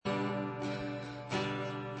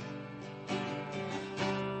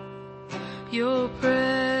your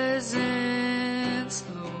presence,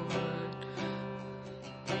 Lord.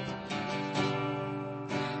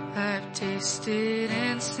 I've tasted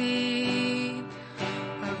and seen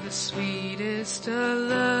of the sweetest of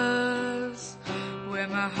loves, where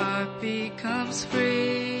my heart becomes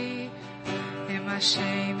free and my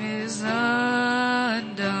shame is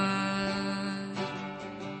undone.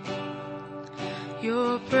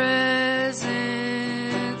 Your presence,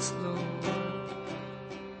 Lord.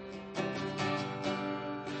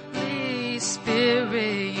 Holy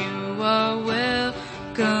Spirit, you are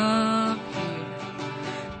welcome here.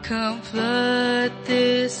 Come flood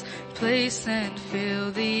this place and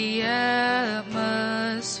fill the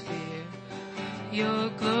atmosphere. Your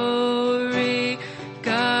glory,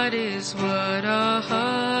 God, is what our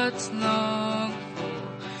hearts long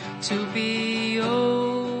for, to be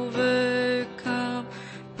overcome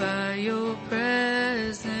by your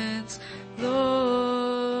presence,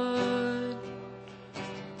 Lord.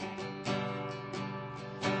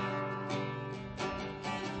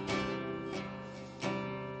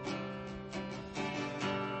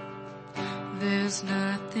 There's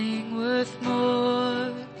nothing worth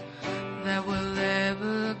more that will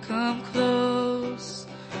ever come close.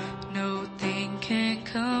 No thing can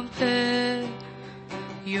compare.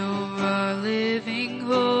 You're our living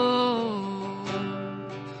hope.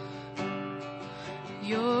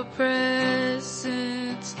 Your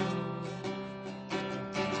presence, Lord.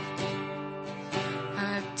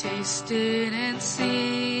 I've tasted and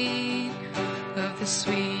seen of the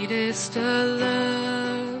sweetest of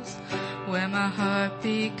loves, where my heart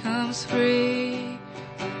becomes free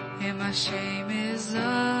and my shame is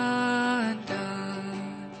undone.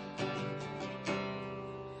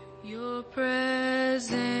 Your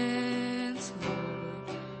presence, Lord.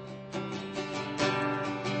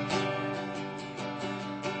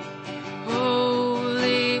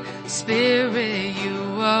 Holy Spirit,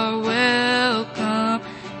 you are welcome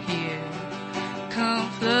here. Come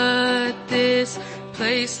flood this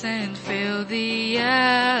place and fill the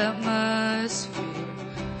atmosphere.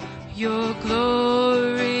 Your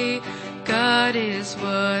glory, God, is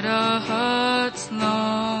what our hearts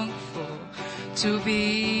long for, to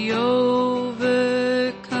be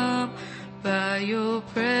overcome by your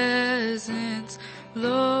presence,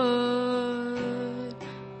 Lord.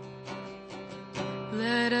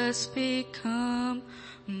 Let us become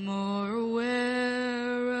more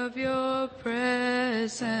aware of your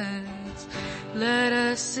presence. Let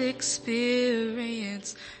us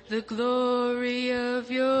experience the glory of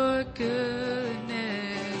your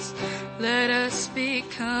goodness. Let us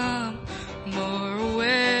become more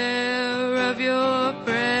aware of your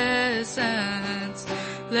presence.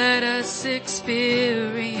 Let us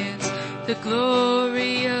experience the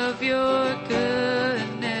glory of your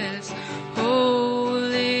goodness.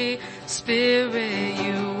 Holy Spirit,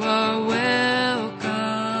 you are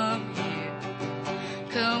welcome here.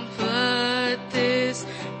 Come flood this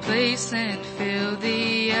place and fill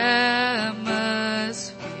the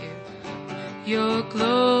atmosphere. Your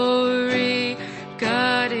glory,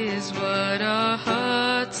 God, is what our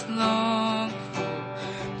hearts long for,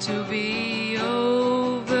 to be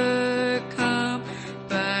overcome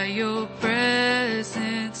by your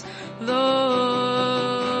presence,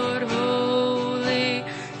 Lord. Holy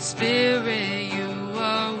Spirit, you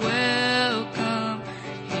are welcome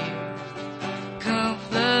here. Come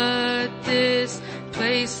flood this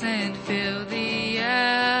place and fill the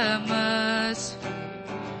atmosphere.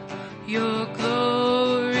 Your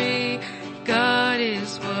glory, God,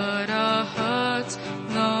 is what our hearts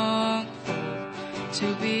long for,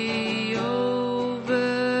 to be overcome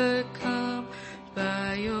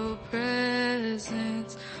by your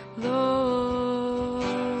presence, Lord.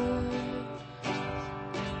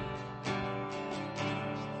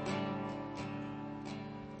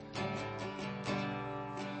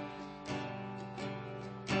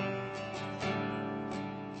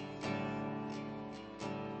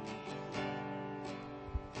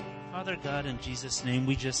 Father God, in Jesus' name,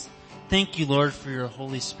 we just thank you, Lord, for your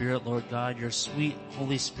Holy Spirit, Lord God, your sweet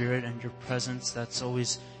Holy Spirit and your presence that's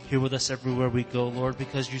always here with us everywhere we go, Lord,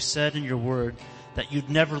 because you said in your word that you'd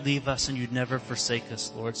never leave us and you'd never forsake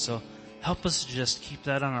us, Lord. So help us to just keep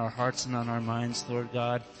that on our hearts and on our minds, Lord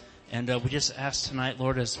God. And we just ask tonight,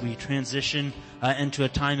 Lord, as we transition into a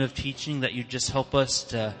time of teaching, that you just help us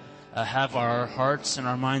to have our hearts and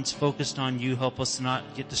our minds focused on you. Help us to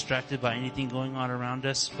not get distracted by anything going on around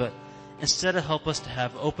us, but instead help us to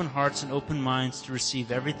have open hearts and open minds to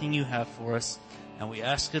receive everything you have for us. And we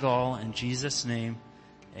ask it all in Jesus' name.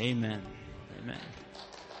 Amen. Amen.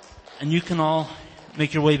 And you can all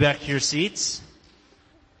make your way back to your seats.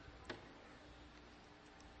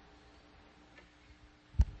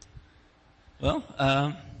 Well,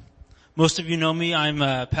 most of you know me. I'm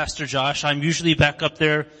Pastor Josh. I'm usually back up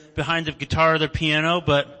there behind the guitar or the piano,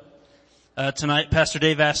 but tonight Pastor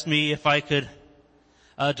Dave asked me if I could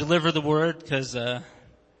deliver the word because I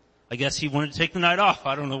guess he wanted to take the night off.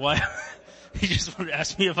 I don't know why. He just wanted to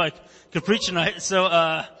ask me if I could preach tonight. So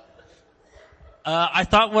I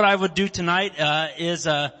thought what I would do tonight is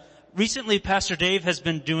recently Pastor Dave has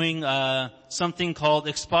been doing something called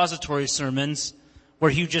expository sermons, where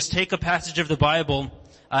you just take a passage of the Bible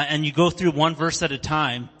and you go through one verse at a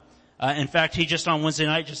time. In fact, he just on Wednesday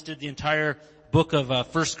night just did the entire book of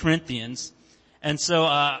 1 Corinthians. And so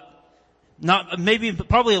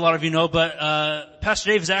probably a lot of you know, but Pastor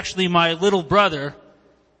Dave is actually my little brother,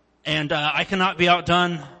 and I cannot be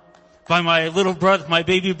outdone by my little brother, my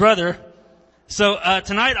baby brother. So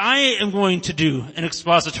tonight I am going to do an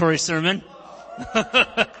expository sermon.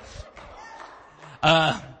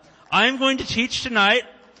 I'm going to teach tonight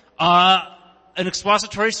an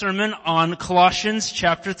expository sermon on Colossians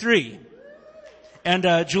chapter 3. And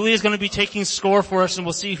Julie is going to be taking score for us, and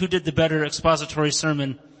we'll see who did the better expository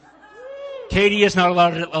sermon. Katie is not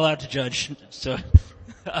allowed to judge. So,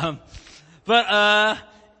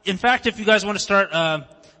 in fact, if you guys want to start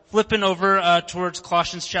flipping over towards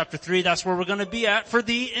Colossians chapter 3, that's where we're going to be at for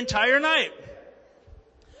the entire night.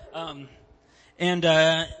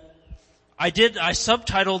 I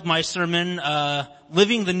subtitled my sermon,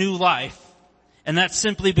 Living the New Life. And that's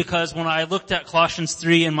simply because when I looked at Colossians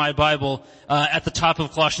 3 in my Bible, at the top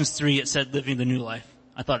of Colossians 3 it said Living the New Life.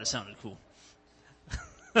 I thought it sounded cool.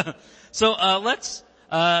 So, let's,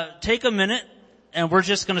 take a minute and we're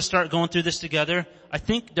just gonna start going through this together. I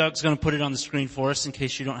think Doug's gonna put it on the screen for us in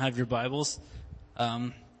case you don't have your Bibles.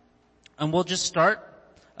 And we'll just start,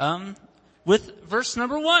 with verse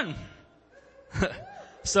number 1.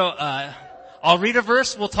 So, I'll read a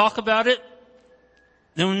verse, we'll talk about it,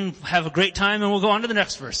 then we'll have a great time, and we'll go on to the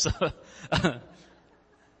next verse.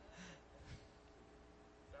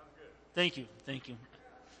 Thank you.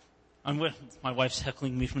 My wife's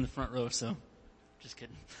heckling me from the front row, so just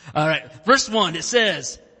kidding. Alright, verse 1, it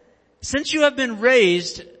says, "Since you have been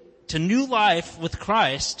raised to new life with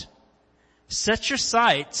Christ, set your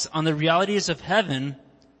sights on the realities of heaven,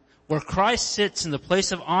 where Christ sits in the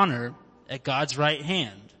place of honor at God's right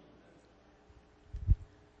hand."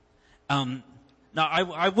 Now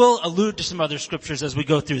I will allude to some other scriptures as we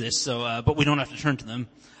go through this, so but we don't have to turn to them.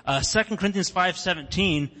 2 Corinthians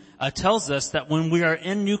 5:17 tells us that when we are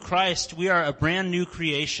in new Christ, we are a brand new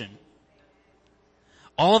creation.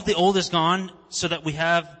 All of the old is gone, so that we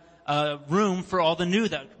have room for all the new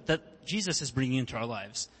that Jesus is bringing into our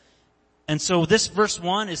lives. And so this verse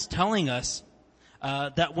 1 is telling us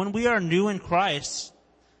that when we are new in Christ,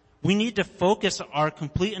 we need to focus our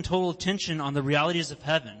complete and total attention on the realities of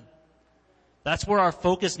heaven. That's where our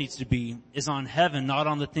focus needs to be, is on heaven, not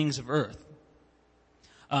on the things of earth.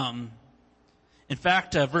 In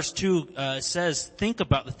fact, verse 2 says, "Think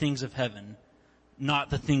about the things of heaven,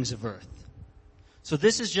 not the things of earth." So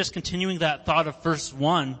this is just continuing that thought of verse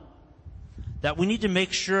 1, that we need to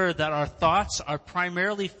make sure that our thoughts are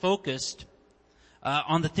primarily focused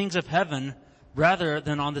on the things of heaven rather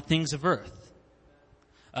than on the things of earth.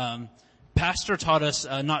 Pastor taught us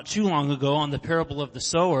not too long ago on the parable of the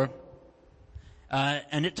sower,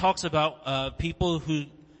 and it talks about people who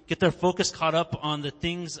get their focus caught up on the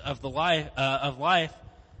things of life,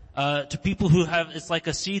 to people who it's like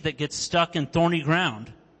a seed that gets stuck in thorny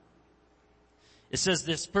ground. It says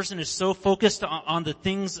this person is so focused on the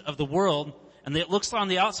things of the world, and it looks on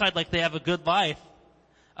the outside like they have a good life,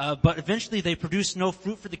 but eventually they produce no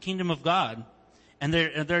fruit for the kingdom of God, and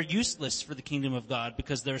they're useless for the kingdom of God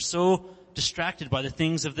because they're so distracted by the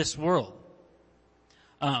things of this world.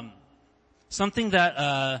 Something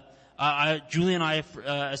that Julie and I,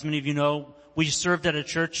 as many of you know, we served at a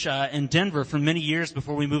church in Denver for many years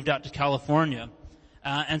before we moved out to California,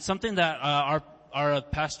 and something that our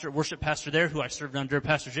worship pastor there, who I served under,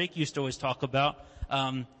 Pastor Jake, used to always talk about,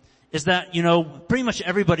 is that, pretty much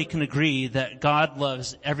everybody can agree that God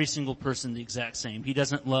loves every single person the exact same. He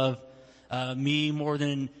doesn't love me more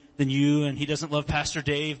than you, and he doesn't love Pastor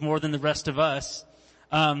Dave more than the rest of us.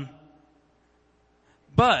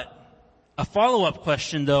 But a follow-up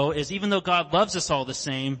question, though, is even though God loves us all the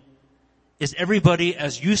same, is everybody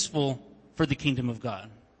as useful for the kingdom of God?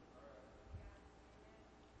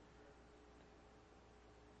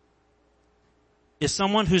 Is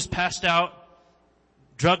someone who's passed out,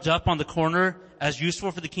 drugged up on the corner, as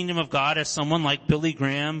useful for the kingdom of God as someone like Billy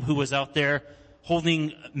Graham, who was out there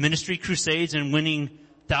holding ministry crusades and winning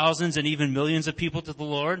thousands and even millions of people to the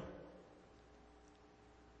Lord?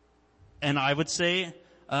 And I would say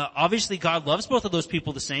Obviously God loves both of those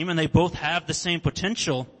people the same, and they both have the same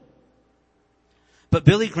potential. But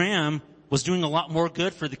Billy Graham was doing a lot more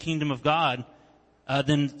good for the kingdom of God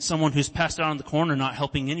than someone who's passed out on the corner, not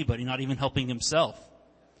helping anybody, not even helping himself.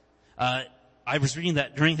 I was reading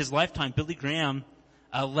that during his lifetime, Billy Graham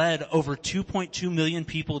led over 2.2 million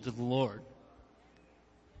people to the Lord.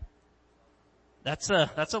 That's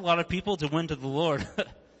a lot of people to win to the Lord.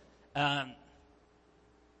 And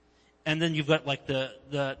then you've got like the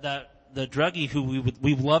druggie who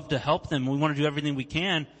we love to help them. We want to do everything we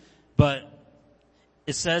can, but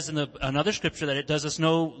it says in another scripture that it does us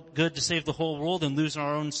no good to save the whole world and lose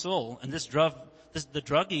our own soul. And the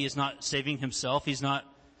druggie is not saving himself. He's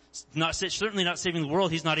certainly not saving the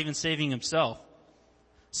world. He's not even saving himself.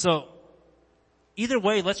 So either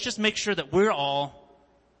way, let's just make sure that we're all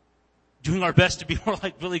doing our best to be more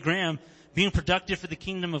like Billy Graham, being productive for the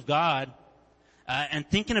kingdom of God, and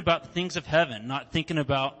thinking about the things of heaven, not thinking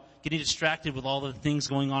about getting distracted with all the things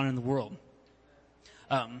going on in the world.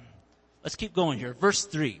 Let's keep going here. Verse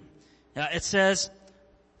 3. It says,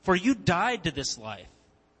 "For you died to this life,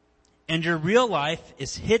 and your real life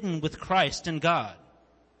is hidden with Christ in God."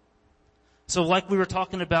 So like we were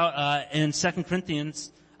talking about in 2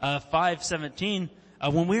 Corinthians 5:17,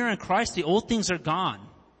 when we are in Christ, the old things are gone,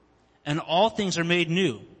 and all things are made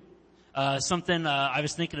new. Something I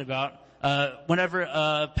was thinking about, whenever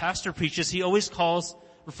a pastor preaches, he always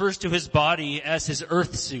refers to his body as his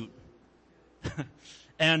earth suit.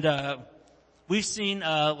 And you've seen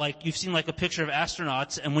like a picture of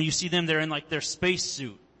astronauts, and when you see them, they're in like their space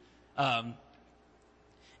suit.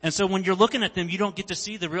 And so when you're looking at them, you don't get to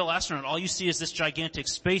see the real astronaut. All you see is this gigantic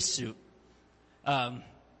space suit.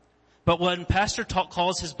 But when Pastor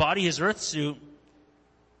calls his body his earth suit,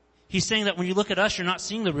 he's saying that when you look at us, you're not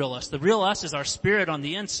seeing the real us. The real us is our spirit on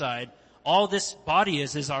the inside. All this body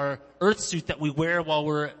is our earth suit that we wear while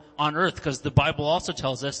we're on earth, because the Bible also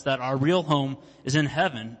tells us that our real home is in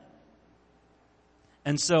heaven.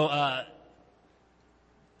 And so,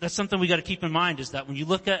 that's something we got to keep in mind, is that when you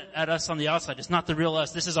look at us on the outside, it's not the real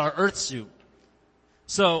us. This is our earth suit.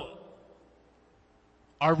 So,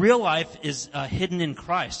 our real life is hidden in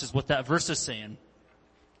Christ, is what that verse is saying.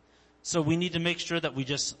 So we need to make sure that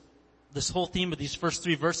this whole theme of these first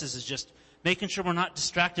 3 verses is just making sure we're not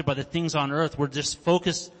distracted by the things on earth. We're just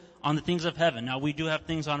focused on the things of heaven. Now, we do have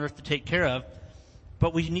things on earth to take care of,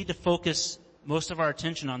 but we need to focus most of our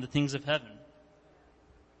attention on the things of heaven.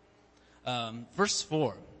 Verse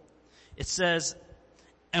 4, it says,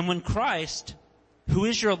 "And when Christ, who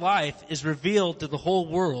is your life, is revealed to the whole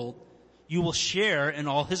world, you will share in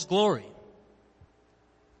all his glory."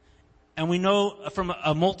 And we know from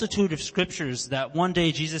a multitude of scriptures that one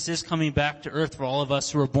day Jesus is coming back to earth for all of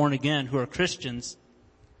us who are born again, who are Christians.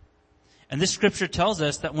 And this scripture tells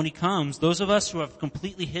us that when he comes, those of us who have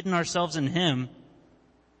completely hidden ourselves in him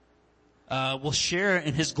will share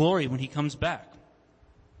in his glory when he comes back.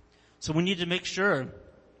 So we need to make sure,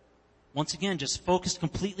 once again, just focused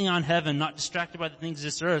completely on heaven, not distracted by the things of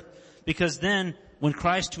this earth, because then when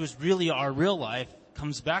Christ, who is really our real life,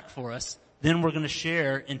 comes back for us, then we're going to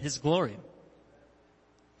share in his glory.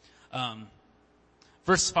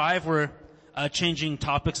 Verse 5, we're changing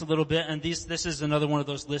topics a little bit, and this is another one of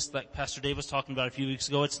those lists that Pastor Dave was talking about a few weeks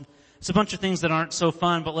ago. It's a bunch of things that aren't so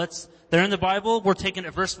fun, but they're in the Bible. We're taking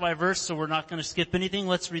it verse by verse, so we're not going to skip anything.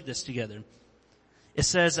 Let's read this together. It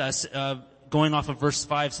says, going off of verse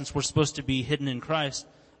 5, since we're supposed to be hidden in Christ,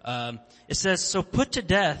 it says, "So put to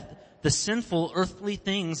death the sinful earthly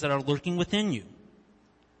things that are lurking within you.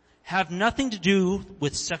 Have nothing to do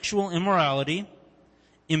with sexual immorality,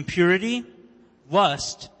 impurity,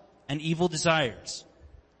 lust, and evil desires.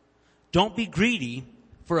 Don't be greedy,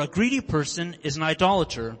 for a greedy person is an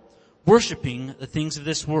idolater, worshiping the things of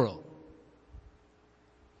this world."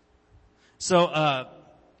 So,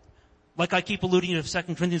 like I keep alluding to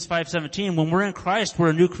 2 Corinthians 5:17, when we're in Christ, we're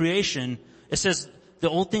a new creation. It says the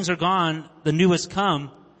old things are gone, the new has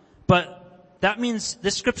come. But that means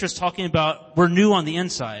this scripture is talking about we're new on the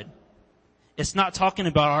inside. It's not talking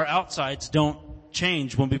about our outsides don't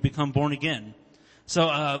change when we become born again.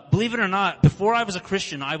 So, believe it or not, before I was a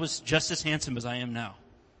Christian, I was just as handsome as I am now.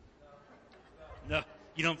 No,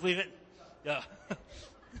 you don't believe it? Yeah.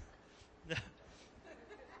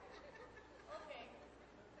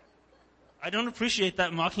 I don't appreciate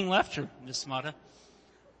that mocking laughter, Miss Mata.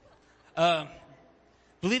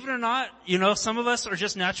 Believe it or not, some of us are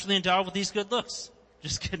just naturally endowed with these good looks.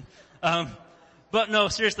 Just kidding. But no,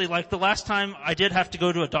 seriously, like the last time I did have to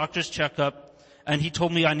go to a doctor's checkup, and he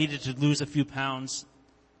told me I needed to lose a few pounds.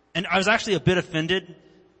 And I was actually a bit offended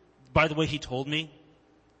by the way he told me.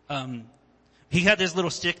 He had this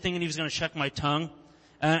little stick thing and he was going to check my tongue.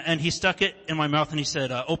 And he stuck it in my mouth and he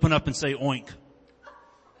said, open up and say oink.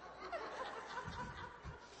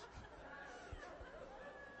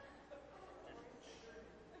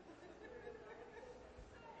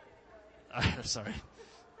 Sorry.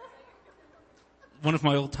 One of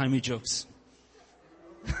my old-timey jokes.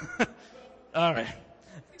 All right.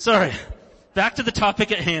 Sorry. Back to the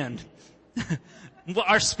topic at hand.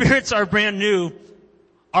 Our spirits are brand new.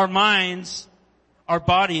 Our minds, our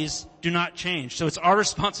bodies do not change. So it's our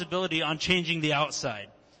responsibility on changing the outside.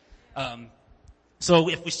 So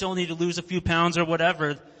if we still need to lose a few pounds or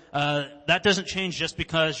whatever, that doesn't change just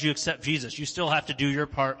because you accept Jesus. You still have to do your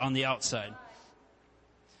part on the outside.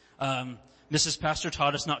 Mrs. Pastor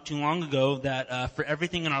taught us not too long ago that for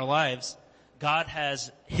everything in our lives, God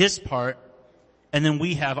has His part, and then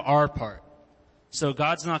we have our part. So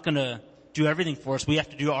God's not going to do everything for us. We have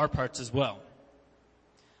to do our parts as well.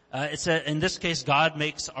 In this case, God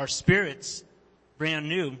makes our spirits brand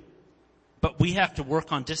new, but we have to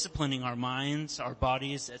work on disciplining our minds, our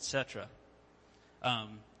bodies, etc.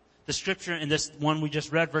 The scripture in this one we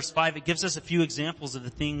just read, verse 5, it gives us a few examples of the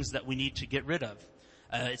things that we need to get rid of.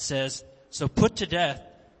 It says, so put to death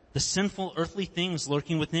the sinful earthly things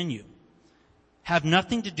lurking within you. Have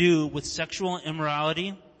nothing to do with sexual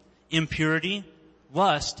immorality, impurity,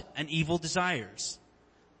 lust, and evil desires.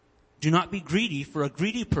 Do not be greedy, for a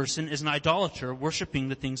greedy person is an idolater, worshiping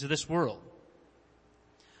the things of this world.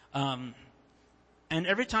 And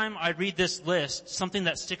every time I read this list, something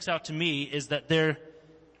that sticks out to me is that there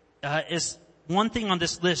is one thing on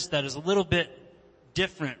this list that is a little bit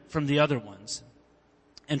different from the other ones.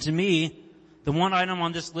 And to me, the one item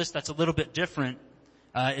on this list that's a little bit different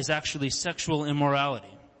is actually sexual immorality.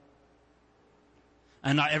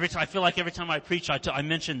 And I feel like every time I preach, I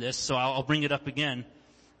mention this, so I'll bring it up again.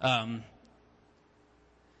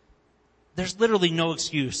 There's literally no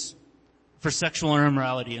excuse for sexual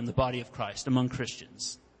immorality in the body of Christ among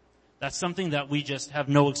Christians. That's something that we just have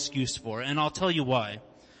no excuse for, and I'll tell you why.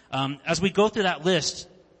 As we go through that list,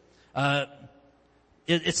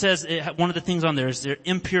 it says one of the things on there is their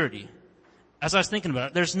impurity. As I was thinking about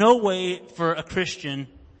it, there's no way for a Christian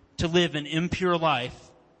to live an impure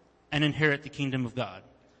life and inherit the kingdom of God.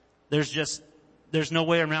 There's no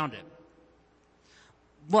way around it.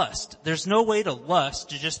 Lust. There's no way to lust,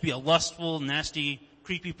 to just be a lustful, nasty,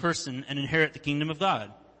 creepy person and inherit the kingdom of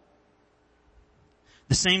God.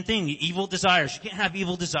 The same thing, evil desires. You can't have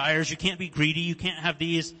evil desires. You can't be greedy. You can't have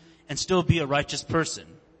these and still be a righteous person.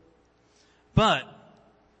 But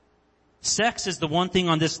sex is the one thing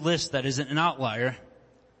on this list that isn't an outlier,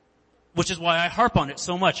 which is why I harp on it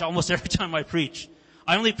so much almost every time I preach.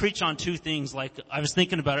 I only preach on two things, like I was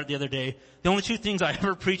thinking about it the other day. The only two things I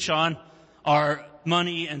ever preach on are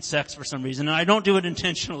money and sex for some reason. And I don't do it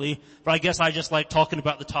intentionally, but I guess I just like talking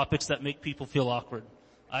about the topics that make people feel awkward.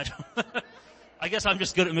 I guess I'm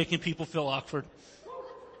just good at making people feel awkward.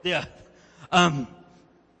 Yeah.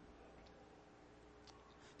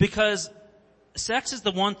 Because sex is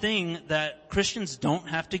the one thing that Christians don't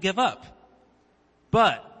have to give up.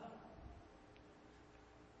 But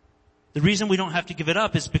the reason we don't have to give it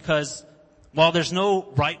up is because while there's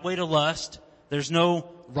no right way to lust, there's no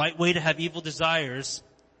right way to have evil desires,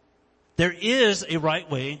 there is a right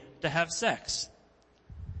way to have sex.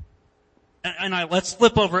 And let's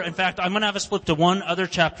flip over. In fact, I'm going to have us flip to one other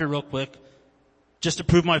chapter real quick, just to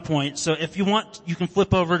prove my point. So if you want, you can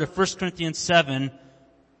flip over to 1 Corinthians 7,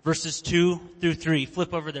 verses 2 through 3.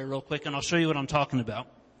 Flip over there real quick and I'll show you what I'm talking about.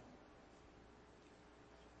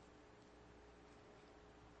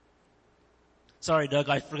 Sorry, Doug,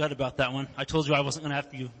 I forgot about that one. I told you I wasn't going to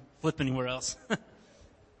have you flip anywhere else.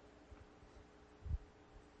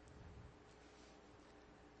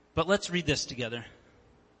 But let's read this together.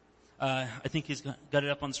 I think he's got it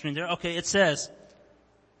up on the screen there. Okay, it says,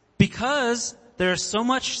 because there is so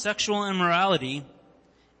much sexual immorality,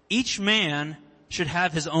 each man should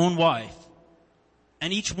have his own wife,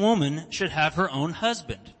 and each woman should have her own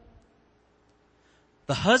husband.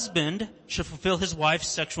 The husband should fulfill his wife's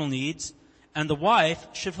sexual needs, and the wife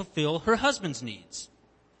should fulfill her husband's needs.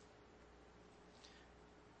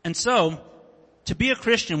 And so, to be a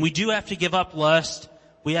Christian, we do have to give up lust,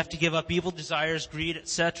 we have to give up evil desires, greed,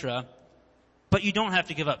 etc. But you don't have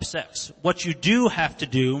to give up sex. What you do have to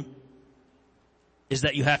do is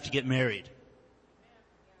that you have to get married.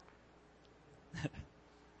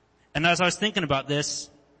 And as I was thinking about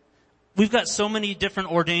this, we've got so many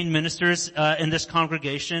different ordained ministers in this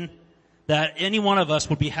congregation that any one of us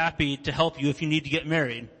would be happy to help you if you need to get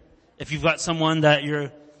married. If you've got someone that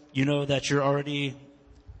you're already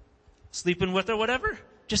sleeping with or whatever,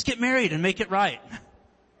 just get married and make it right.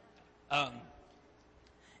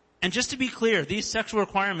 And just to be clear, these sexual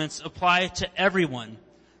requirements apply to everyone,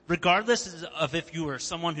 regardless of if you are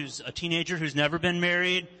someone who's a teenager who's never been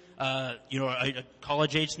married, a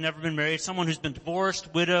college age, never been married, someone who's been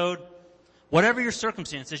divorced, widowed, whatever your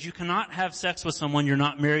circumstances, you cannot have sex with someone you're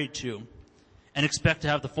not married to and expect to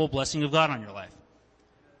have the full blessing of God on your life.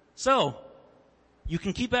 So, you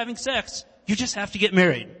can keep having sex, you just have to get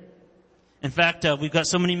married. In fact, we've got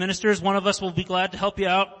so many ministers, one of us will be glad to help you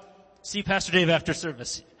out. See Pastor Dave after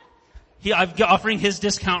service. I'm offering his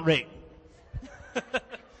discount rate.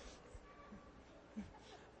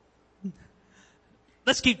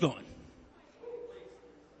 Let's keep going.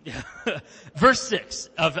 Yeah. Verse 6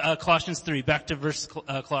 of Colossians 3, back to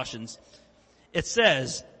Colossians. It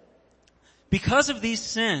says, because of these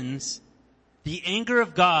sins, the anger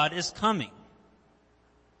of God is coming.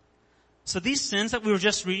 So these sins that we were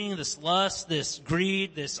just reading, this lust, this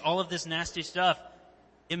greed, all of this nasty stuff,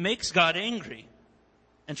 it makes God angry.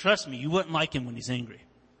 And trust me, you wouldn't like him when he's angry.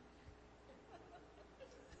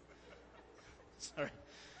 Sorry.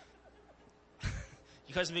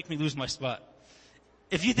 You guys make me lose my spot.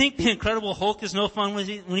 If you think the Incredible Hulk is no fun when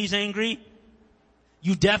he's angry,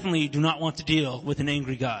 you definitely do not want to deal with an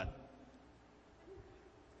angry God.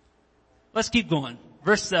 Let's keep going.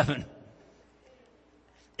 Verse 7.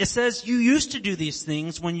 It says, you used to do these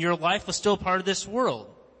things when your life was still part of this world.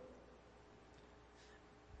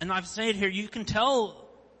 And I've said here, you can tell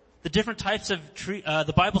the different types of tree,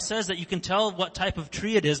 the Bible says that you can tell what type of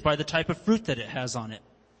tree it is by the type of fruit that it has on it.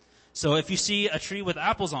 So if you see a tree with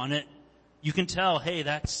apples on it, you can tell, hey,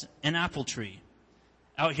 that's an apple tree.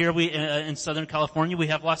 Out here in Southern California, we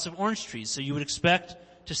have lots of orange trees. So you would expect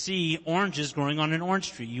to see oranges growing on an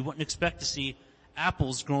orange tree. You wouldn't expect to see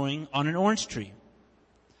apples growing on an orange tree.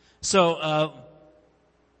 So,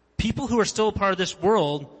 people who are still a part of this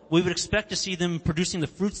world, we would expect to see them producing the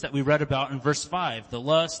fruits that we read about in verse 5. The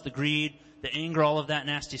lust, the greed, the anger, all of that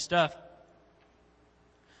nasty stuff.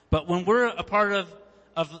 But when we're a part of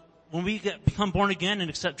when we become born again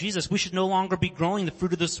and accept Jesus, we should no longer be growing the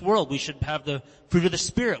fruit of this world. We should have the fruit of the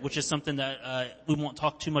Spirit, which is something that, we won't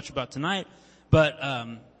talk too much about tonight. But,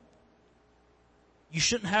 you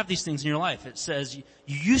shouldn't have these things in your life. It says you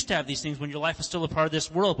used to have these things when your life was still a part of this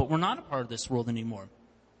world, but we're not a part of this world anymore.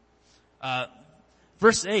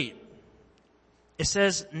 Verse 8, it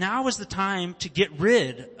says, now is the time to get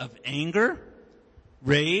rid of anger,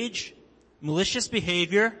 rage, malicious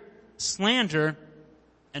behavior, slander,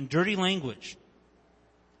 and dirty language.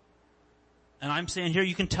 And I'm saying here,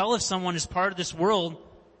 you can tell if someone is part of this world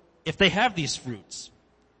if they have these fruits.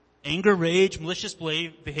 Anger, rage, malicious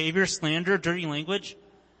behavior, slander, dirty language.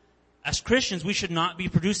 As Christians, we should not be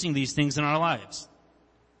producing these things in our lives.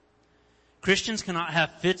 Christians cannot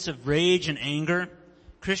have fits of rage and anger.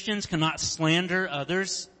 Christians cannot slander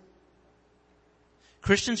others.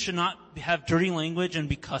 Christians should not have dirty language and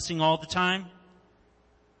be cussing all the time.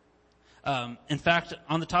 In fact,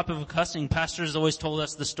 on the topic of cussing, pastors always told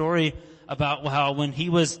us the story about how when he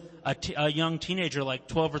was a young teenager, like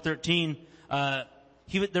 12 or 13,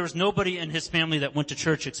 there was nobody in his family that went to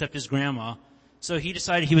church except his grandma. So he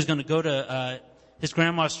decided he was going to go to his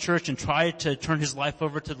grandma's church and try to turn his life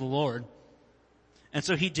over to the Lord. And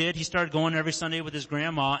so he did. He started going every Sunday with his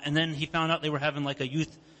grandma, and then he found out they were having like a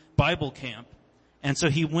youth Bible camp. And so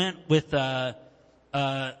he went with to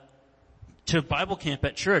Bible camp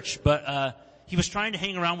at church, but he was trying to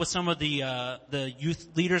hang around with some of the youth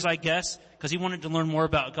leaders, I guess, because he wanted to learn more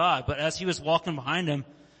about God. But as he was walking behind him,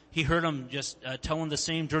 he heard him just telling the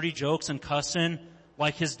same dirty jokes and cussing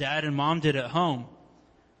like his dad and mom did at home.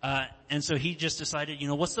 And so he just decided,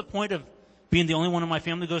 what's the point of being the only one in my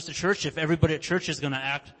family who goes to church if everybody at church is going to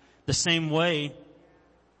act the same way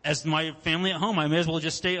as my family at home? I may as well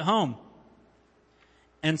just stay at home.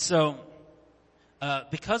 And so,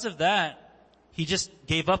 because of that, he just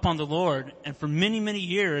gave up on the Lord, and for many, many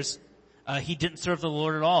years, he didn't serve the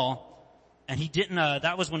Lord at all. And he didn't,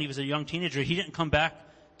 that was when he was a young teenager. He didn't come back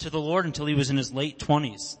to the Lord until he was in his late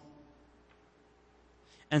 20s.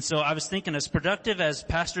 And so I was thinking, as productive as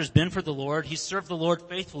Pastor's been for the Lord, he's served the Lord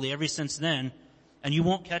faithfully ever since then. And you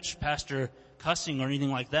won't catch Pastor cussing or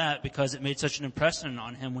anything like that because it made such an impression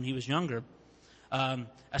on him when he was younger.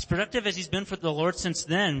 As productive as he's been for the Lord since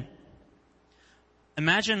then,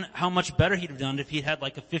 imagine how much better he'd have done if he had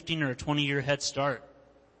like a 15 or a 20-year head start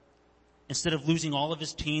instead of losing all of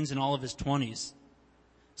his teens and all of his 20s.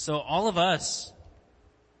 So all of us,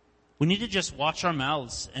 we need to just watch our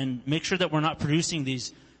mouths and make sure that we're not producing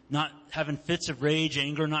these, not having fits of rage,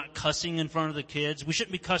 anger, not cussing in front of the kids. We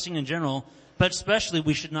shouldn't be cussing in general, but especially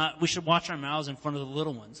we should watch our mouths in front of the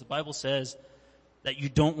little ones. The Bible says that you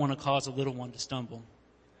don't want to cause a little one to stumble.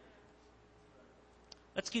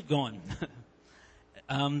 let's keep going.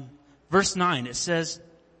 Verse 9, it says,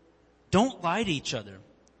 don't lie to each other,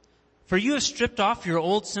 for you have stripped off your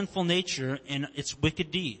old sinful nature and its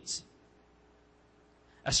wicked deeds.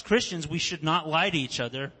 As Christians, we should not lie to each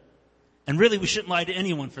other, and really we shouldn't lie to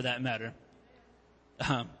anyone for that matter.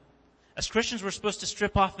 As Christians, we're supposed to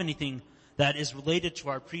strip off anything that is related to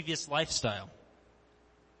our previous lifestyle.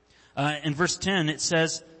 In verse 10, it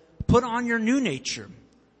says, put on your new nature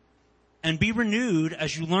and be renewed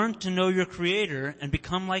as you learn to know your Creator and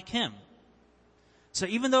become like Him. So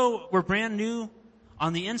even though we're brand new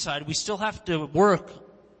on the inside, we still have to work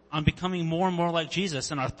on becoming more and more like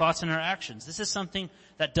Jesus in our thoughts and our actions. This is something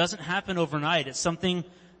that doesn't happen overnight. It's something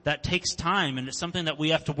that takes time, and it's something that we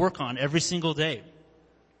have to work on every single day.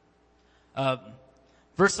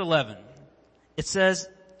 Verse 11, it says,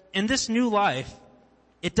 in this new life,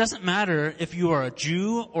 it doesn't matter if you are a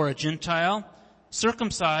Jew or a Gentile,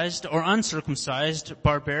 circumcised or uncircumcised,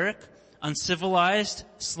 barbaric, uncivilized,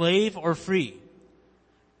 slave or free.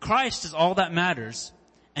 Christ is all that matters,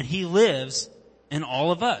 and He lives in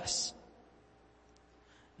all of us.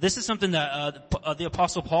 This is something that the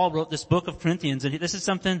Apostle Paul wrote this book of Corinthians, and this is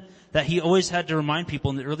something that he always had to remind people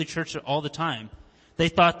in the early church all the time. They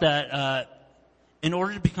thought that in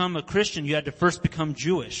order to become a Christian, you had to first become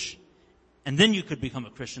Jewish, and then you could become a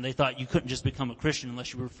Christian. They thought you couldn't just become a Christian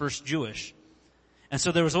unless you were first Jewish. And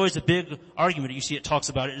so there was always a big argument. You see it talks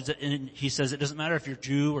about it, and he says it doesn't matter if you're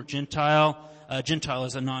Jew or Gentile. Gentile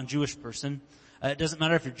is a non-Jewish person. It doesn't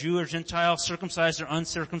matter if you're Jew or Gentile, circumcised or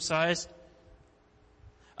uncircumcised.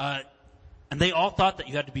 And they all thought that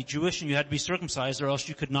you had to be Jewish and you had to be circumcised, or else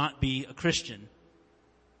you could not be a Christian.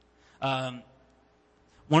 One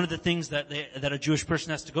of the things that a Jewish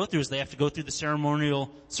person has to go through is they have to go through the ceremonial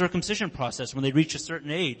circumcision process when they reach a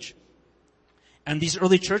certain age. And these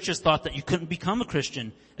early churches thought that you couldn't become a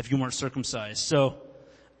Christian if you weren't circumcised. So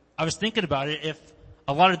I was thinking about it. If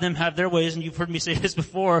a lot of them have their ways, and you've heard me say this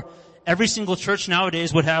before, every single church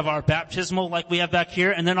nowadays would have our baptismal like we have back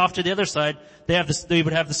here, and then off to the other side, they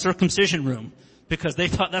would have the circumcision room, because they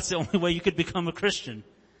thought that's the only way you could become a Christian.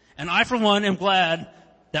 And I, for one, am glad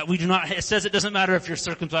that we do not, it says it doesn't matter if you're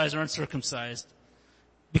circumcised or uncircumcised.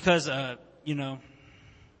 Because,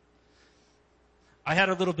 I had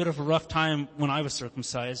a little bit of a rough time when I was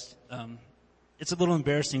circumcised. It's a little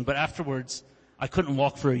embarrassing, but afterwards, I couldn't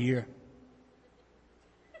walk for a year.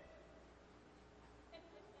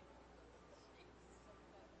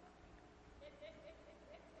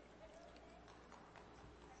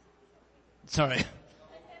 Sorry.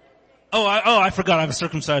 I forgot I was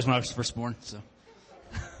circumcised when I was first born, so.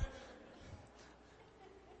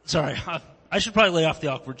 Sorry. I should probably lay off the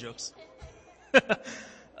awkward jokes.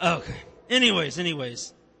 Okay.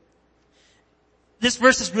 Anyways. This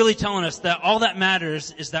verse is really telling us that all that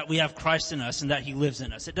matters is that we have Christ in us and that He lives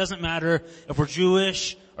in us. It doesn't matter if we're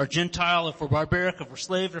Jewish or Gentile, if we're barbaric, if we're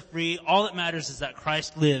slave or free. All that matters is that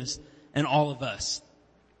Christ lives in all of us.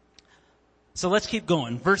 So let's keep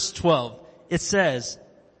going. Verse 12. It says,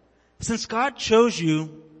 since God chose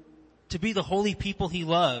you to be the holy people He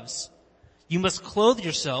loves, you must clothe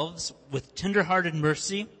yourselves with tender-hearted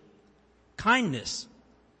mercy, kindness,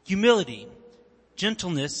 humility,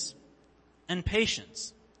 gentleness, and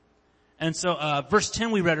patience. And so, verse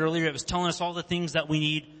 10 we read earlier, it was telling us all the things that we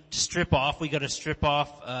need to strip off. We got to strip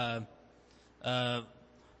off,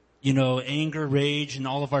 anger, rage, and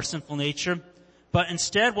all of our sinful nature. But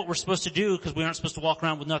instead, what we're supposed to do, because we aren't supposed to walk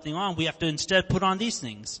around with nothing on, we have to instead put on these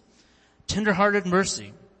things. Tender-hearted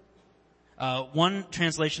mercy. One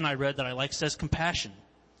translation I read that I like says compassion.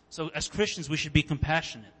 So as Christians, we should be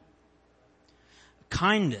compassionate.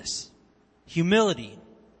 Kindness, humility,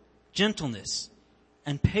 gentleness,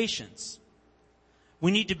 and patience.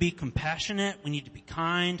 We need to be compassionate. We need to be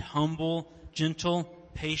kind, humble, gentle,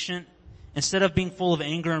 patient. Instead of being full of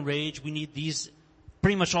anger and rage, we need these,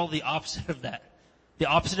 pretty much all the opposite of that. The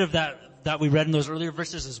opposite of that we read in those earlier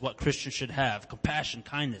verses is what Christians should have. Compassion,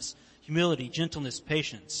 kindness, humility, gentleness,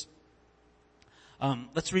 patience.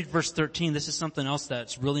 Let's read verse 13. This is something else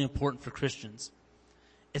that's really important for Christians.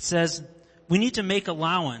 It says, we need to make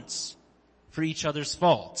allowance for each other's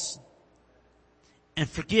faults and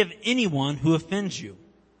forgive anyone who offends you.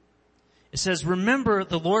 It says, remember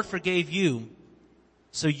the Lord forgave you,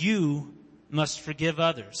 so you must forgive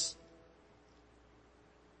others.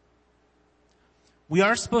 We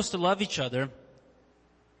are supposed to love each other,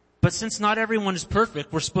 but since not everyone is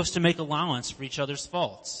perfect, we're supposed to make allowance for each other's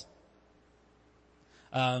faults.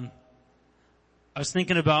 I was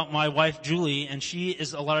thinking about my wife, Julie, and she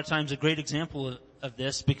is a lot of times a great example of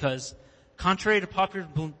this because contrary to popular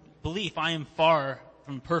belief, I am far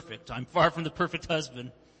from perfect. I'm far from the perfect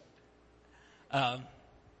husband.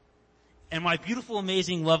 And my beautiful,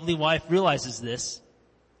 amazing, lovely wife realizes this,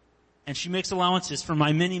 and she makes allowances for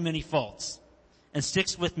my many, many faults, and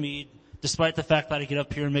sticks with me despite the fact that I get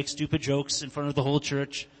up here and make stupid jokes in front of the whole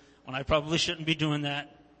church when I probably shouldn't be doing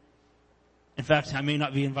that. In fact, I may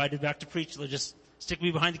not be invited back to preach. They'll just stick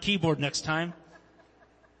me behind the keyboard next time.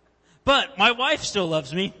 But my wife still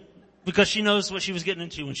loves me because she knows what she was getting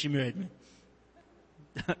into when she married me.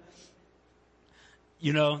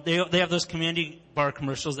 You know, they have those Candy Bar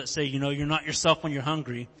commercials that say, you know, you're not yourself when you're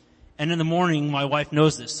hungry. And in the morning, my wife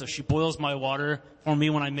knows this, so she boils my water for me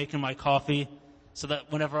when I'm making my coffee, so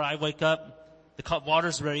that whenever I wake up, the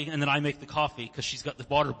water's ready, and then I make the coffee because she's got the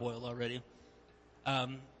water boiled already.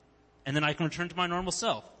 And then I can return to my normal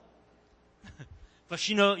self. But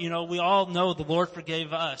you know, we all know the Lord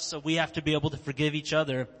forgave us, so we have to be able to forgive each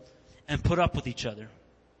other and put up with each other.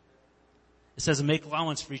 It says, make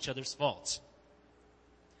allowance for each other's faults.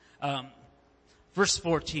 Verse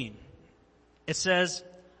 14, it says,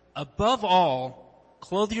 above all,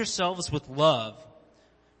 clothe yourselves with love,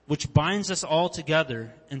 which binds us all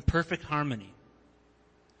together in perfect harmony.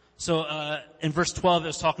 So, in verse 12, it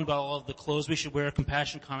was talking about all of the clothes we should wear: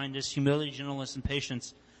 compassion, kindness, humility, gentleness, and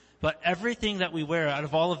patience. But everything that we wear, out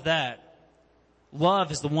of all of that,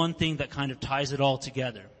 love is the one thing that kind of ties it all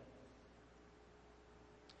together.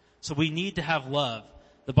 So we need to have love.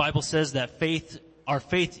 The Bible says that our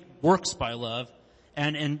faith works by love.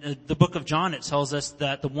 And in the book of John, it tells us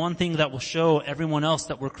that the one thing that will show everyone else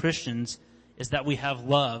that we're Christians is that we have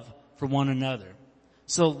love for one another.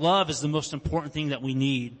 So love is the most important thing that we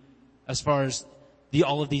need as far as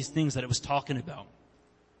all of these things that it was talking about.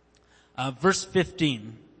 Verse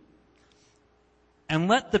 15. And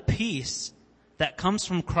let the peace that comes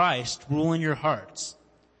from Christ rule in your hearts.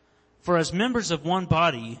 For as members of one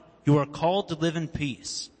body, you are called to live in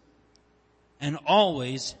peace, and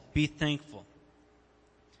always be thankful.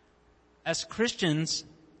 As Christians,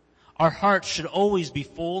 our hearts should always be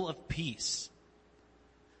full of peace.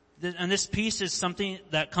 And this peace is something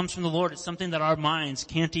that comes from the Lord. It's something that our minds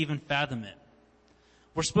can't even fathom it.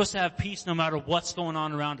 We're supposed to have peace no matter what's going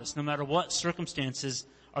on around us, no matter what circumstances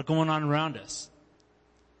are going on around us.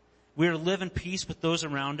 We are to live in peace with those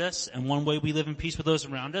around us, and one way we live in peace with those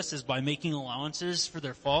around us is by making allowances for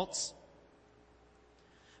their faults.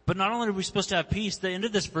 But not only are we supposed to have peace, the end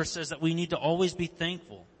of this verse says that we need to always be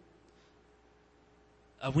thankful.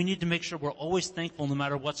 We need to make sure we're always thankful no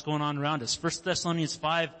matter what's going on around us. 1 Thessalonians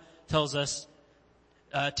 5 tells us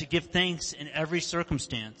to give thanks in every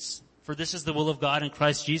circumstance, for this is the will of God in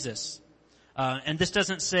Christ Jesus. And this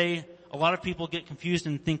doesn't say, a lot of people get confused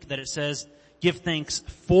and think that it says, give thanks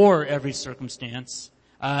for every circumstance.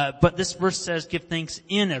 But this verse says, give thanks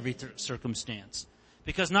in every circumstance.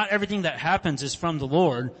 Because not everything that happens is from the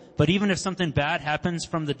Lord, but even if something bad happens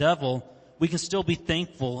from the devil, we can still be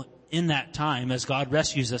thankful in that time as God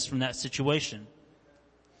rescues us from that situation.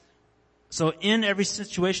 So in every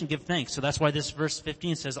situation, give thanks. So that's why this verse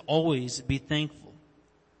 15 says, always be thankful.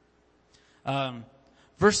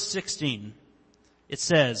 Verse 16, it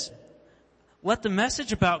says, let the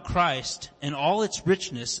message about Christ and all its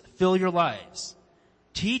richness fill your lives.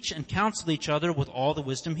 Teach and counsel each other with all the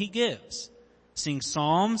wisdom he gives. Sing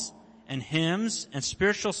psalms and hymns and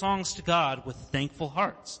spiritual songs to God with thankful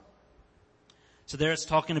hearts. So there it's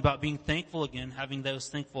talking about being thankful again, having those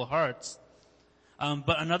thankful hearts.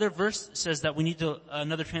 But another verse says that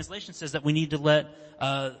another translation says that we need to let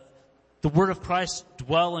the word of Christ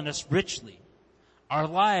dwell in us richly. Our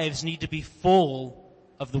lives need to be full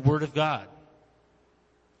of the word of God.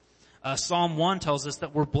 Psalm 1 tells us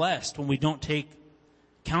that we're blessed when we don't take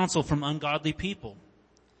counsel from ungodly people.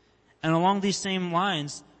 And along these same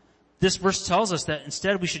lines, this verse tells us that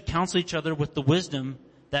instead we should counsel each other with the wisdom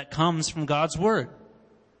that comes from God's word.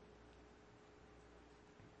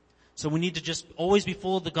 So we need to just always be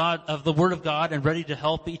full of the word of God and ready to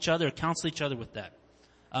help each other, counsel each other with that.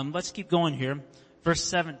 Let's keep going here. Verse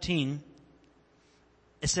 17,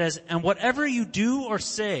 it says, and whatever you do or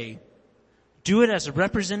say, do it as a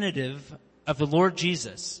representative of the Lord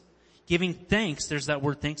Jesus, giving thanks, there's that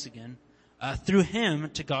word thanks again, through him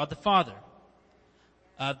to God the Father.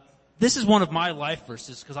 This is one of my life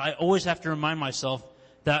verses because I always have to remind myself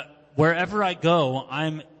that wherever I go,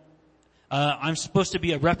 I'm supposed to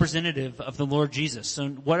be a representative of the Lord Jesus. So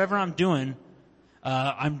whatever I'm doing,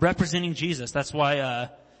 I'm representing Jesus. That's why,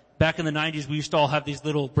 back in the 90s, we used to all have these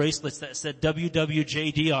little bracelets that said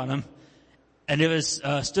WWJD on them. And it was,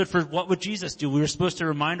 stood for what would Jesus do? We were supposed to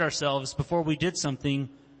remind ourselves before we did something,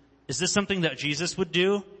 is this something that Jesus would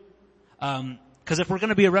do? Because if we're going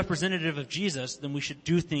to be a representative of Jesus, then we should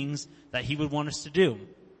do things that he would want us to do.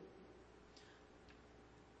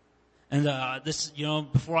 And this,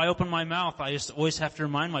 before I open my mouth, I just always have to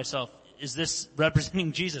remind myself, is this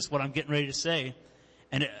representing Jesus, what I'm getting ready to say?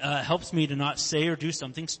 And it helps me to not say or do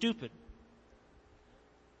something stupid.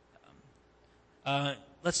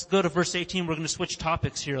 Let's go to verse 18. We're going to switch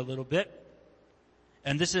topics here a little bit.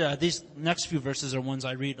 And these next few verses are ones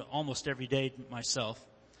I read almost every day myself.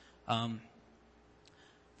 The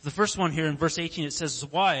first one here in verse 18, it says,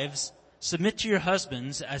 "Wives, submit to your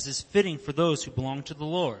husbands as is fitting for those who belong to the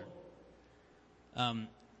Lord."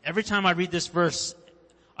 Every time I read this verse,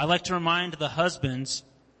 I like to remind the husbands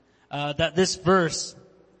that this verse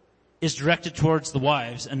is directed towards the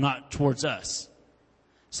wives and not towards us.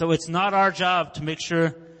 So it's not our job to make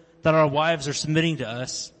sure that our wives are submitting to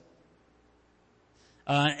us.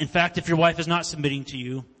 In fact, if your wife is not submitting to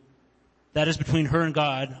you, that is between her and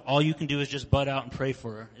God. All you can do is just butt out and pray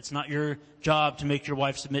for her. It's not your job to make your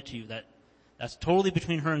wife submit to you. That's totally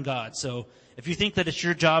between her and God. So if you think that it's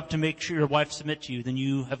your job to make sure your wife submit to you, then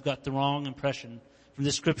you have got the wrong impression from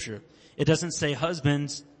this scripture. It doesn't say,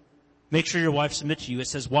 husbands, make sure your wife submit to you. It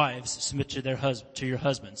says, wives, submit to your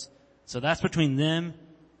husbands. So that's between them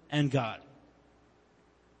and God.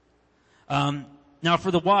 Now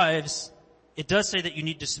for the wives, it does say that you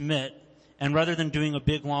need to submit, and rather than doing a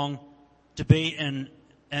big long debate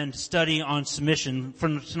and study on submission,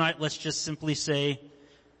 for tonight let's just simply say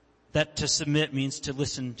that to submit means to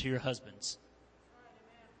listen to your husbands.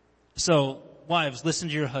 So wives, listen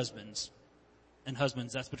to your husbands, and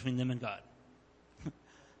husbands, that's between them and God.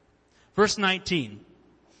 Verse 19,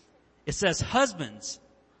 it says, "Husbands,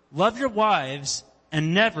 love your wives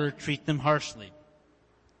and never treat them harshly."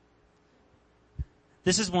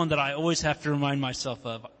 This is one that I always have to remind myself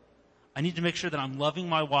of. I need to make sure that I'm loving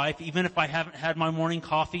my wife, even if I haven't had my morning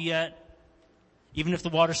coffee yet, even if the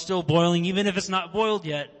water's still boiling, even if it's not boiled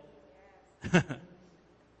yet.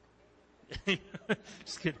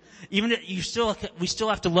 Just kidding. We still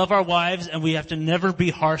have to love our wives, and we have to never be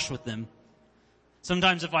harsh with them.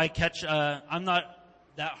 Sometimes if I catch, I'm not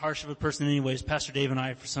that harsh of a person anyways. Pastor Dave and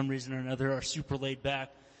I, for some reason or another, are super laid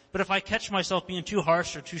back. But if I catch myself being too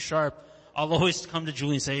harsh or too sharp, I'll always come to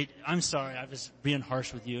Julie and say, "I'm sorry, I was being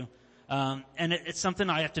harsh with you." And it's something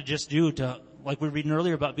I have to just do like we were reading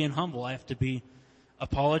earlier about being humble. I have to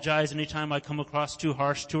apologize anytime I come across too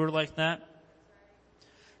harsh to her like that.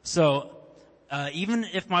 So, even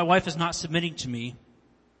if my wife is not submitting to me,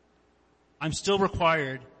 I'm still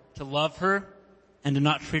required to love her and to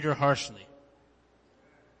not treat her harshly.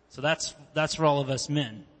 So that's for all of us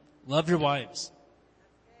men. Love your wives.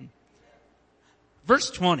 Verse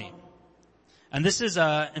 20. And this is,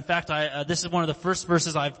 in fact, this is one of the first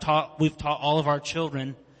verses we've taught all of our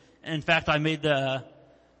children. In fact, I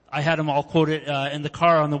had them all quote it, in the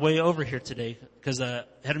car on the way over here today, because,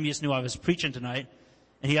 Hedemius knew I was preaching tonight,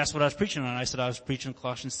 and he asked what I was preaching on. I said I was preaching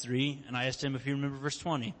Colossians 3, and I asked him if he remembered verse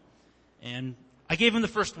 20. And I gave him the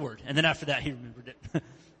first word, and then after that he remembered it.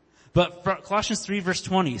 But Colossians 3 verse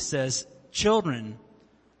 20 says, "Children,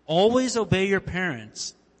 always obey your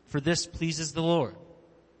parents, for this pleases the Lord."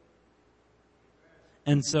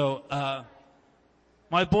 And so,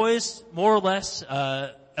 my boys, more or less,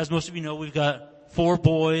 as most of you know, we've got 4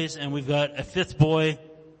 boys, and we've got a 5th boy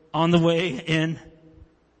on the way in,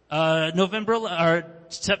 September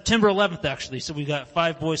 11th actually. So we've got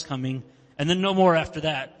 5 boys coming, and then no more after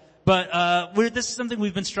that. But, this is something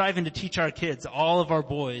we've been striving to teach our kids, all of our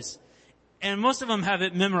boys. And most of them have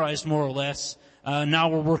it memorized more or less. Now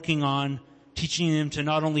we're working on teaching them to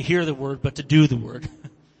not only hear the word, but to do the word.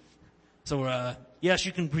 So, yes,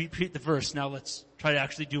 you can repeat the verse. Now let's try to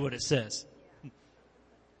actually do what it says.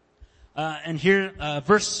 And here,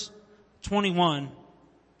 verse 21,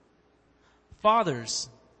 "Fathers,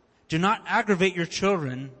 do not aggravate your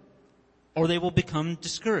children, or they will become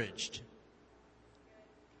discouraged."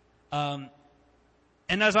 And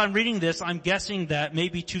as I'm reading this, I'm guessing that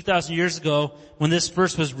maybe 2,000 years ago, when this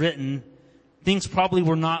verse was written, things probably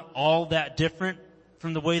were not all that different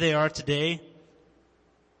from the way they are today.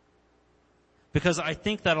 Because I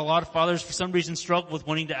think that a lot of fathers, for some reason, struggle with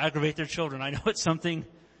wanting to aggravate their children. I know it's something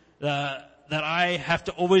that I have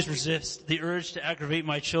to always resist, the urge to aggravate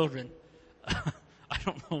my children. I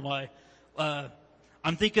don't know why.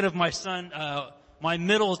 I'm thinking of my son, my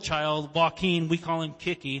middle child, Joaquin. We call him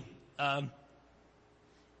Kiki.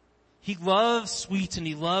 He loves sweets and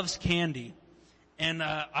he loves candy. And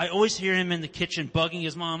I always hear him in the kitchen bugging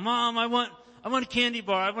his mom, "Mom, I want a candy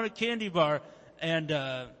bar. I want a candy bar." And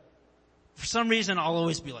for some reason, I'll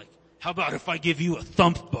always be like, "How about if I give you a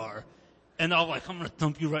thump bar?" And I'm going to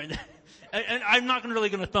thump you right now. And I'm not really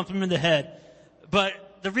going to thump him in the head.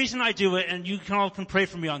 But the reason I do it, and you all can pray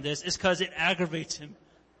for me on this, is because it aggravates him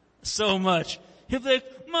so much. he'll be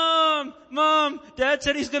like, Mom, Dad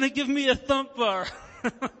said he's going to give me a thump bar.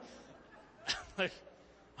 Like,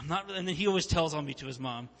 I'm not really, and then he always tells on me to his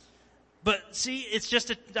mom. But see,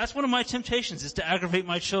 that's one of my temptations, is to aggravate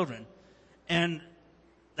my children. And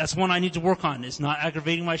that's one I need to work on, is not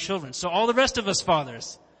aggravating my children. So all the rest of us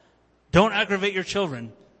fathers, don't aggravate your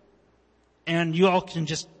children. And you all can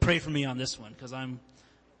just pray for me on this one, because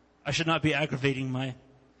I should not be aggravating my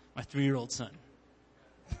 3-year-old son.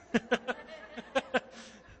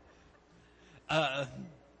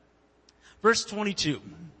 Verse 22.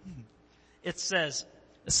 It says,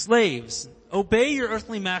 slaves, obey your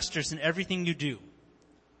earthly masters in everything you do.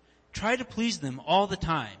 Try to please them all the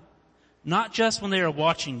time, not just when they are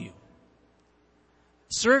watching you.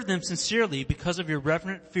 Serve them sincerely because of your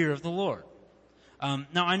reverent fear of the Lord.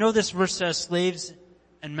 Now, I know this verse says slaves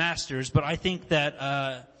and masters, but I think that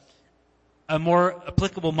a more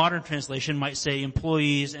applicable modern translation might say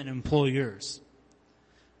employees and employers.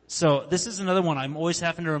 So this is another one I'm always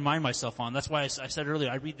having to remind myself on. That's why I said earlier,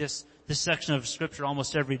 I read this section of Scripture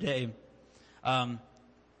almost every day.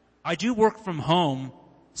 I do work from home,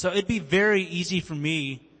 so it'd be very easy for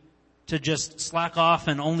me to just slack off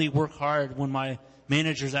and only work hard when my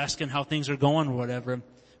manager's asking how things are going or whatever.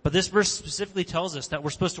 But this verse specifically tells us that we're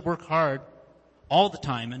supposed to work hard all the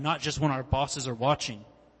time and not just when our bosses are watching.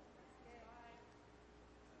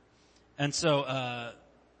 And so,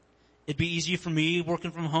 it'd be easy for me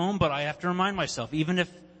working from home, but I have to remind myself, even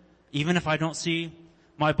if I don't see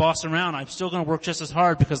my boss around, I'm still going to work just as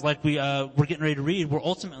hard, because like we're getting ready to read, we're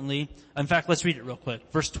ultimately, in fact, let's read it real quick.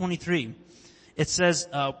 Verse 23. It says,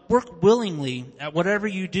 work willingly at whatever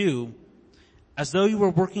you do, as though you were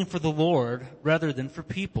working for the Lord rather than for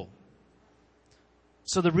people.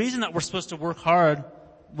 So the reason that we're supposed to work hard,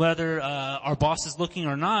 whether our boss is looking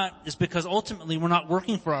or not, is because ultimately we're not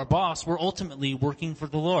working for our boss, we're ultimately working for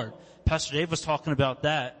the Lord. Pastor Dave was talking about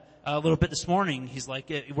that a little bit this morning. He's like,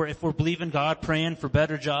 if we're believing God, praying for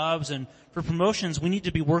better jobs and for promotions, we need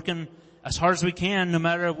to be working as hard as we can, no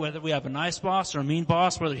matter whether we have a nice boss or a mean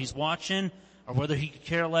boss, whether he's watching or whether he could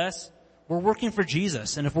care less. We're working for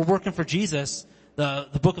Jesus. And if we're working for Jesus,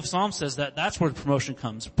 the book of Psalms says that that's where the promotion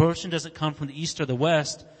comes. Promotion doesn't come from the east or the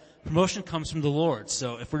west. Promotion comes from the Lord.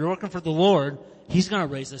 So if we're working for the Lord, He's going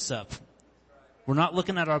to raise us up. We're not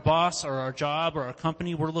looking at our boss or our job or our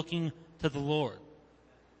company. We're looking to the Lord.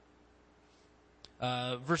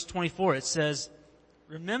 Verse 24, it says,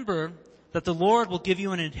 remember that the Lord will give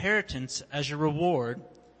you an inheritance as your reward,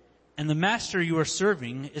 and the master you are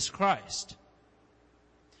serving is Christ.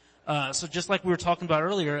 So just like we were talking about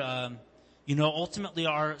earlier, ultimately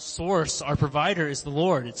our source, our provider is the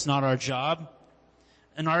Lord. It's not our job.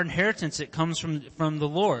 And our inheritance, it comes from the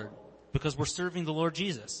Lord, because we're serving the Lord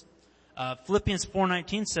Jesus. Philippians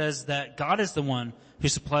 4:19 says that God is the one who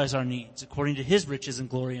supplies our needs according to His riches and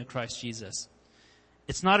glory in Christ Jesus.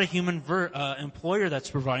 It's not a human employer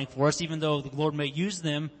that's providing for us, even though the Lord may use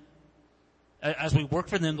them. As we work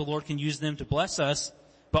for them, the Lord can use them to bless us.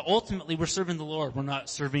 But ultimately, we're serving the Lord. We're not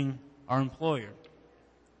serving our employer.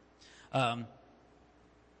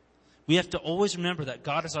 We have to always remember that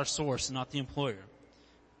God is our source and not the employer.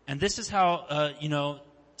 And this is how,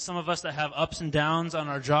 some of us that have ups and downs on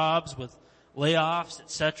our jobs with layoffs,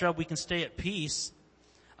 etc., we can stay at peace,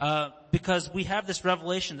 because we have this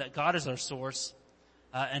revelation that God is our source,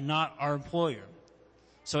 and not our employer.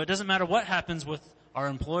 So it doesn't matter what happens with our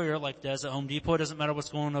employer, like Des at Home Depot. It doesn't matter what's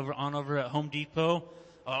going on over at Home Depot,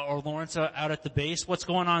 or Lawrence out at the base. What's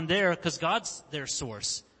going on there? Because God's their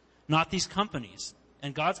source, not these companies.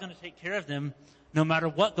 And God's going to take care of them no matter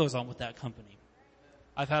what goes on with that company.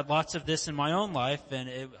 I've had lots of this in my own life,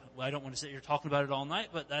 and I don't want to sit here talking about it all night,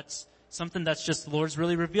 but that's something that's just the Lord's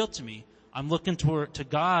really revealed to me. I'm looking to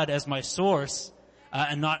God as my source,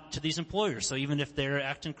 and not to these employers. So even if they're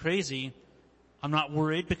acting crazy, I'm not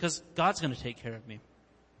worried, because God's going to take care of me.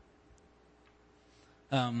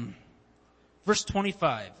 Verse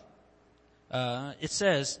 25, it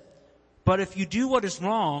says, but if you do what is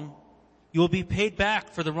wrong, you will be paid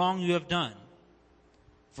back for the wrong you have done.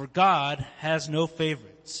 For God has no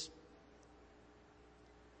favorites.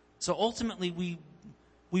 So ultimately, we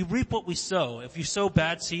reap what we sow. If you sow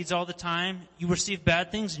bad seeds all the time, you receive bad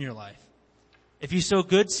things in your life. If you sow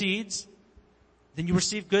good seeds, then you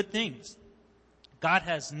receive good things. God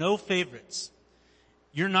has no favorites.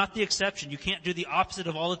 You're not the exception. You can't do the opposite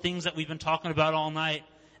of all the things that we've been talking about all night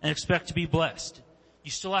and expect to be blessed.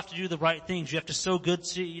 You still have to do the right things. You have to sow good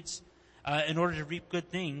seeds in order to reap good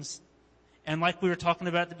things. And like we were talking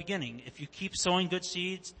about at the beginning, if you keep sowing good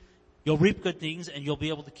seeds, you'll reap good things, and you'll be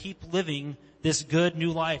able to keep living this good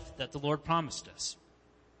new life that the Lord promised us.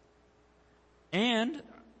 And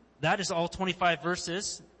that is all 25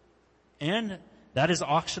 verses. And that is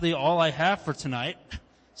actually all I have for tonight.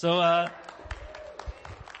 So,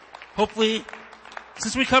 hopefully,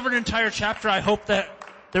 since we covered an entire chapter, I hope that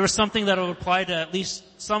there was something that will apply to at least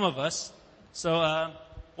some of us. So,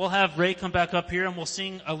 we'll have Ray come back up here and we'll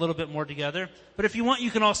sing a little bit more together. But if you want,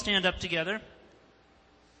 you can all stand up together.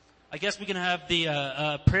 I guess we can have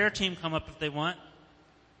the prayer team come up if they want.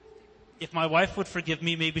 If my wife would forgive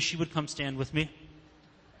me, maybe she would come stand with me.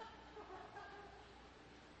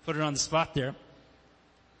 Put her on the spot there.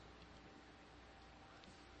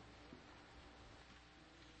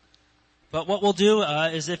 But what we'll do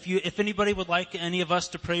is if anybody would like any of us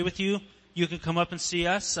to pray with you, you can come up and see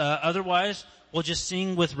us. Otherwise, we'll just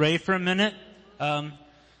sing with Ray for a minute. And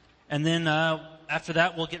then after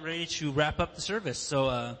that, we'll get ready to wrap up the service.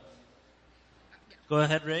 So go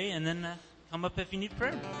ahead, Ray, and then come up if you need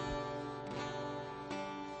prayer.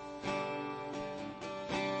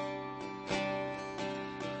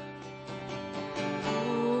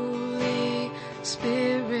 Holy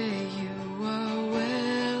Spirit, you are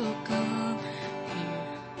welcome here.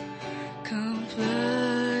 Come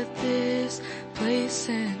flood this place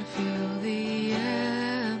and fill the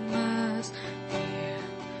atmosphere.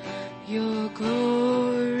 Your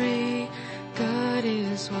glory, God,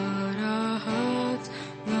 is what our hearts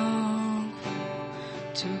long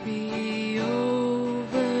for, to be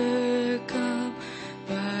overcome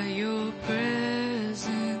by your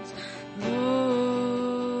presence, Lord.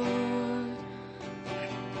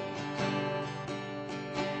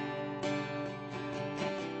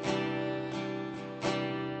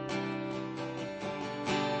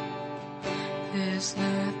 There's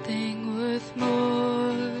nothing worth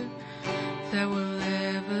more that will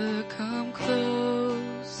ever come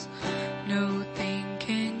close. Nothing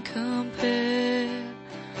can compare.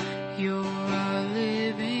 You're our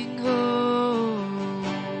living hope.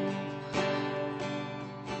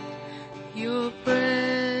 Your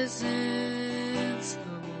presence,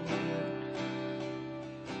 Lord.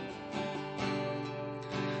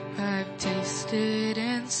 I've tasted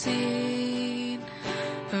and seen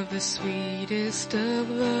of the sweetest of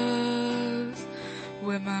loves,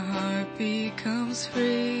 where my heart becomes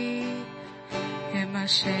free and my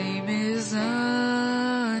shame is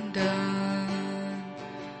undone.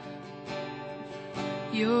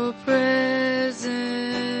 Your presence,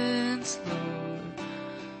 Lord.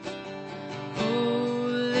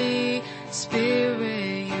 Holy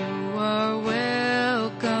Spirit, you are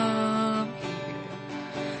welcome here.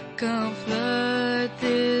 Come flood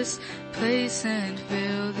this place and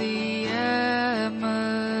fill the atmosphere.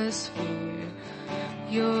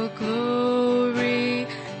 Your glory,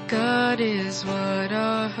 God, is what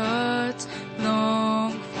our hearts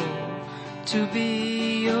long for, to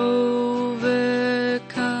be overcome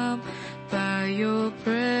by your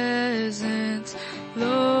presence,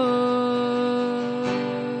 Lord.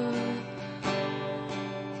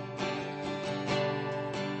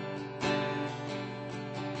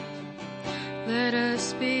 Let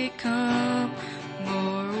us become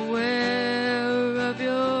more aware of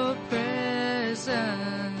your presence.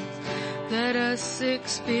 Let us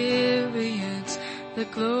experience the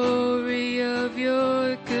glory of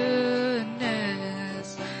your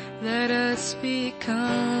goodness. Let us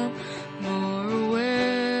become more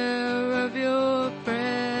aware of your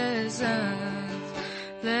presence.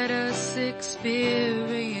 Let us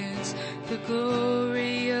experience the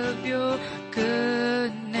glory of your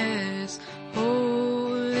goodness.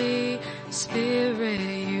 Holy Spirit,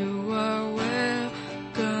 you are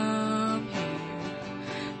welcome here.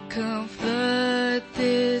 Come flood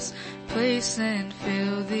this place and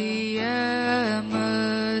fill the atmosphere.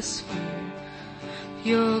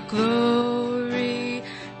 Your glory,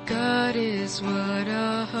 God, is what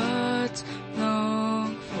our hearts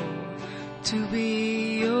long for, to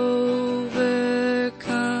be overcome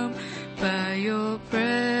by your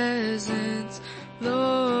presence,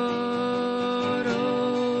 Lord.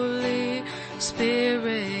 Holy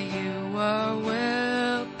Spirit, you are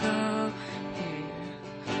welcome here.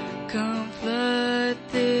 Come flood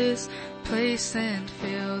this place and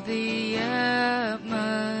fill the atmosphere.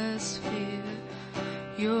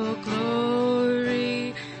 Your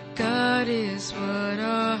glory, God, is what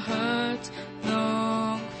our hearts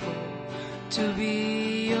long for, to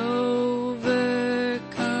be overcome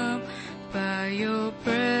by your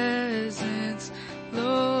presence,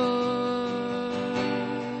 Lord.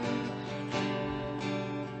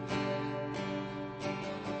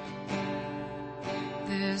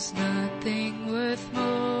 There's nothing worth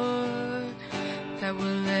more that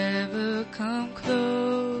will ever come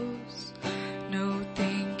close.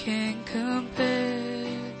 Nothing can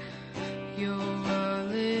compare. You're our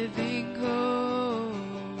living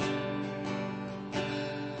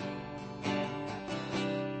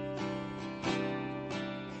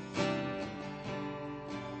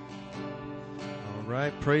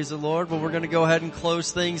right, praise the Lord. Well, we're going to go ahead and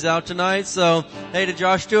close things out tonight. So, hey, did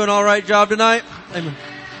Josh do an all right job tonight? Amen.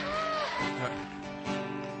 All right.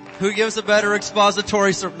 Who gives a better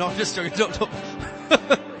expository sermon? No, I'm just joking. Don't.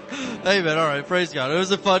 Amen. All right. Praise God. It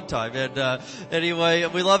was a fun time. And anyway,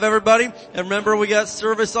 we love everybody. And remember, we got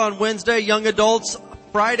service on Wednesday, young adults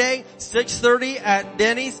Friday, 6:30 at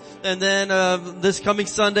Denny's. And then this coming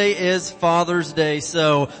Sunday is Father's Day.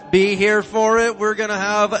 So be here for it. We're going to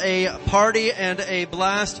have a party and a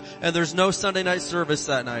blast. And there's no Sunday night service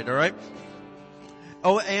that night. All right.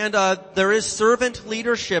 Oh, and there is servant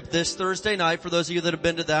leadership this Thursday night for those of you that have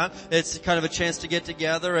been to that. It's kind of a chance to get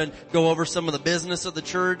together and go over some of the business of the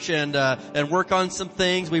church and work on some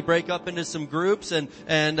things. We break up into some groups and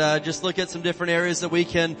just look at some different areas that we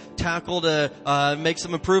can tackle to make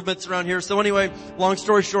some improvements around here. So anyway, long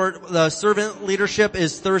story short, the servant leadership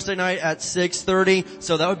is Thursday night at 6:30.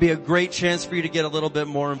 So that would be a great chance for you to get a little bit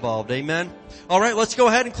more involved. Amen. All right, let's go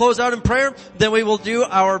ahead and close out in prayer. Then we will do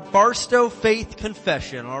our Barstow Faith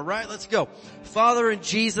Confession. All right, let's go. Father, in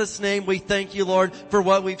Jesus' name, we thank you, Lord, for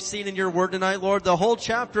what we've seen in your word tonight, Lord. The whole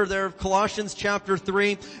chapter there of Colossians chapter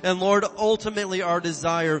 3. And Lord, ultimately our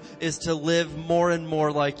desire is to live more and more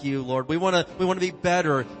like you, Lord. We want to be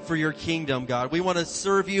better for your kingdom, God. We want to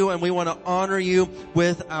serve you and we want to honor you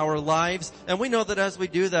with our lives. And we know that as we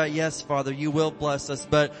do that, yes, Father, you will bless us,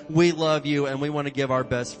 but we love you and we want to give our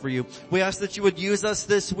best for you. We ask that you would use us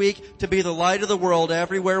this week to be the light of the world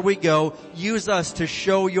everywhere we go. Use us to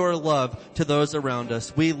show your love to those around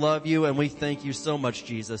us. We love you and we thank you so much,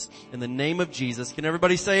 Jesus. In the name of Jesus, can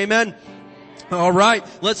everybody say amen? All right,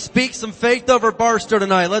 let's speak some faith over Barstow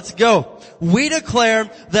tonight. Let's go. We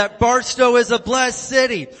declare that Barstow is a blessed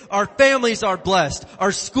city. Our families are blessed.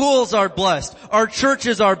 Our schools are blessed. Our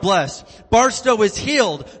churches are blessed. Barstow is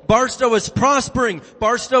healed. Barstow is prospering.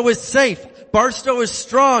 Barstow is safe. Barstow is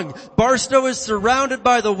strong. Barstow is surrounded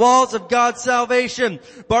by the walls of God's salvation.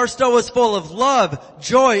 Barstow is full of love,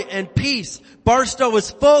 joy, and peace. Barstow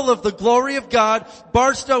is full of the glory of God.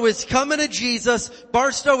 Barstow is coming to Jesus.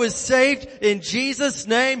 Barstow is saved in Jesus'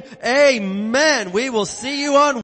 name. Amen. We will see you on